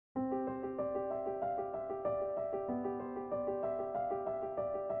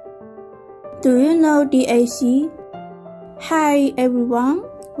Do you know DAC? Hi everyone,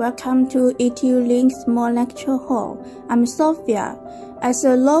 welcome to ETU-Link Small Lecture Hall. I'm Sophia. As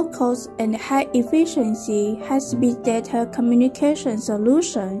a low-cost and high-efficiency high-speed data communication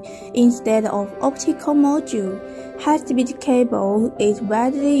solution instead of optical module, high-speed cable is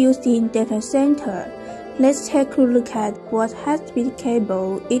widely used in data center. Let's take a look at what high-speed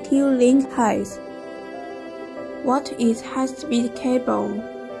cable ETU-Link has. What is high-speed cable?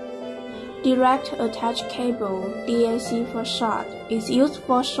 Direct attach cable, DAC for short, is used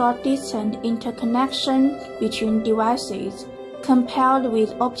for short-distance interconnection between devices. Compared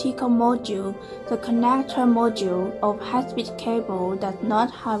with optical module, the connector module of high-speed cable does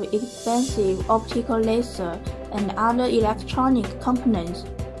not have expensive optical laser and other electronic components,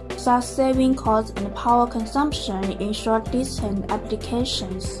 thus saving cost and power consumption in short-distance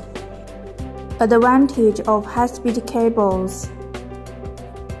applications. Advantage of high-speed cables: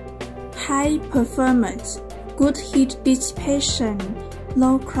 high performance, good heat dissipation,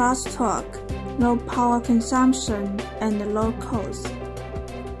 low crosstalk, low power consumption, and low cost.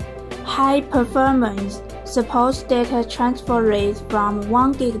 High performance supports data transfer rates from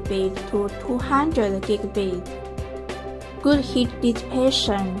 1 gigabit to 200 gigabit. Good heat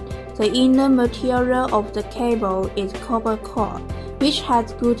dissipation. The inner material of the cable is copper core, which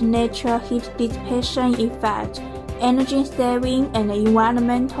has good natural heat dissipation effect, energy saving, and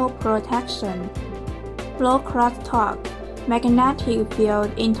environmental protection. Low crosstalk. Magnetic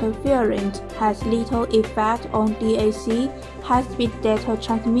field interference has little effect on DAC high-speed data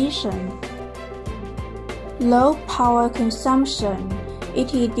transmission. Low power consumption.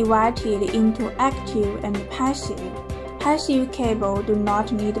 It is divided into active and passive. Passive cable do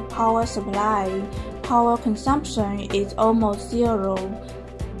not need power supply. Power consumption is almost zero.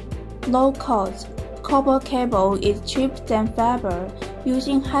 Low cost. Copper cable is cheaper than fiber.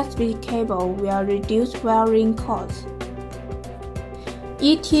 Using high-speed cable will reduce wiring costs.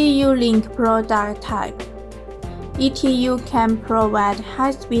 ETU-Link product type. ETU can provide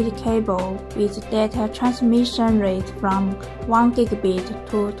high-speed cable with data transmission rate from 1 gigabit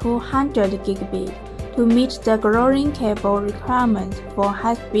to 200 gigabit to meet the growing cable requirements for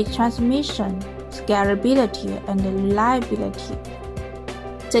high-speed transmission, scalability, and reliability.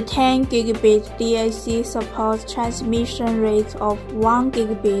 The 10 gigabit DAC supports transmission rates of 1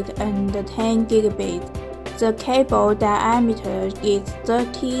 gigabit and 10 gigabit. The cable diameter is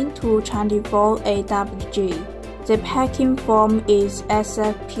 13 to 24 AWG. The packing form is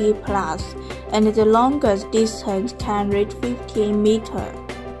SFP+, and the longest distance can reach 15 meters.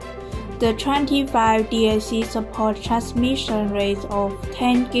 The 25 DAC supports transmission rates of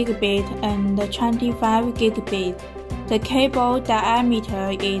 10 gigabit and 25 gigabit. The cable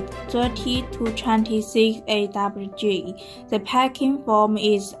diameter is 30 to 26 AWG. The packing form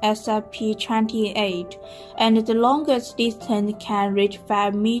is SFP28, and the longest distance can reach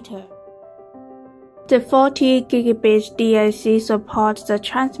 5 meters. The 40 gigabit DAC supports the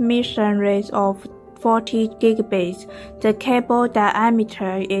transmission rate of 40 gigabits. The cable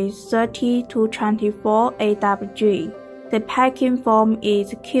diameter is 30 to 24 AWG. The packing form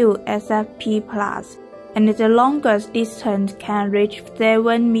is QSFP+, and the longest distance can reach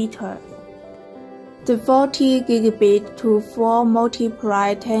 7 meters. The 40 gigabit to 4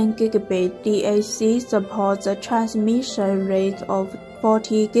 multiply 10 gigabit DAC supports a transmission rate of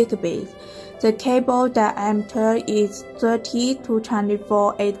 40 gigabits. The cable diameter is 30 to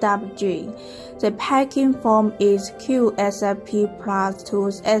 24 AWG. The packing form is QSFP+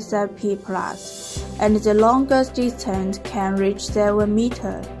 to SFP+, and the longest distance can reach 7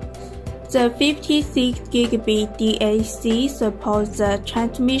 meters. The 56 gigabit DAC supports the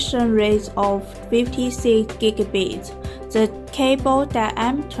transmission rate of 56 gigabits. The cable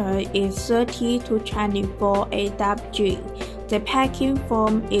diameter is 30 to 24 AWG. The packing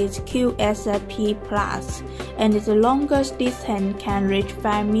form is QSFP+, and the longest distance can reach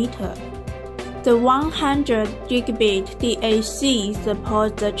 5 meters. The 100 gigabit DAC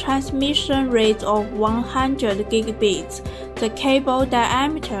supports the transmission rate of 100 gigabits. The cable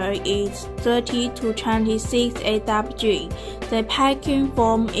diameter is 30 to 26 AWG. The packing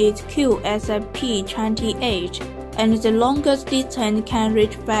form is QSFP28, and the longest distance can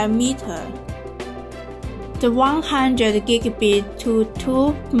reach 5 meters. The 100 gigabit to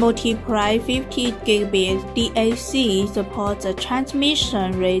 2 multiply 50 gigabit DAC supports a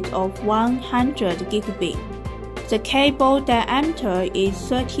transmission rate of 100 gigabit. The cable diameter is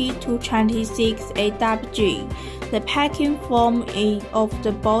 30 to 26 AWG. The packing form of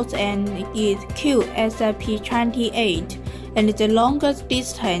the both ends is QSFP28, and the longest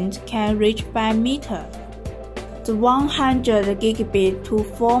distance can reach 5 meters. The 100 gigabit to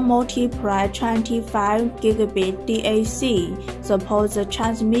 4 multiply 25 gigabit DAC supports a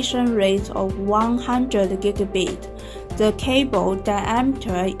transmission rate of 100 gigabit. The cable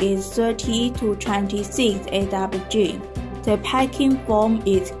diameter is 30 to 26 AWG. The packing form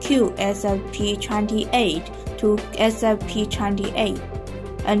is QSFP28 to SFP28,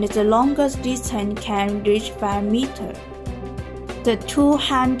 and the longest distance can reach 5 meters. The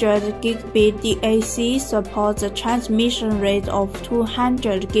 200 gigabit DAC supports a transmission rate of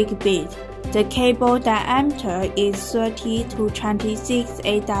 200 gigabit. The cable diameter is 30 to 26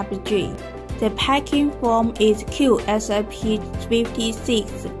 AWG. The packing form is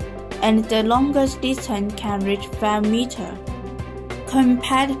QSFP56, and the longest distance can reach 5 meters.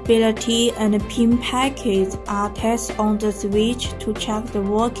 Compatibility and pin packets are tested on the switch to check the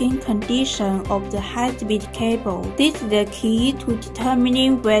working condition of the high-speed cable. This is the key to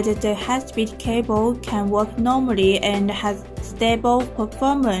determining whether the high-speed cable can work normally and has stable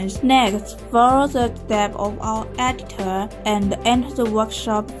performance. Next, follow the steps of our editor and enter the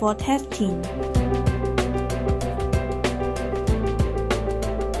workshop for testing.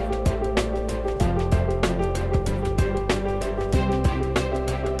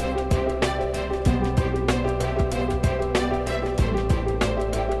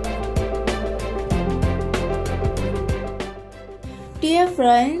 Dear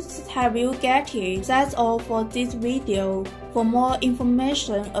friends, have you get it? That's all for this video. For more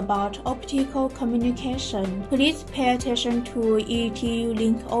information about optical communication, please pay attention to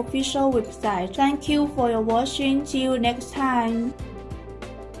ETU-Link official website. Thank you for your watching. See you next time.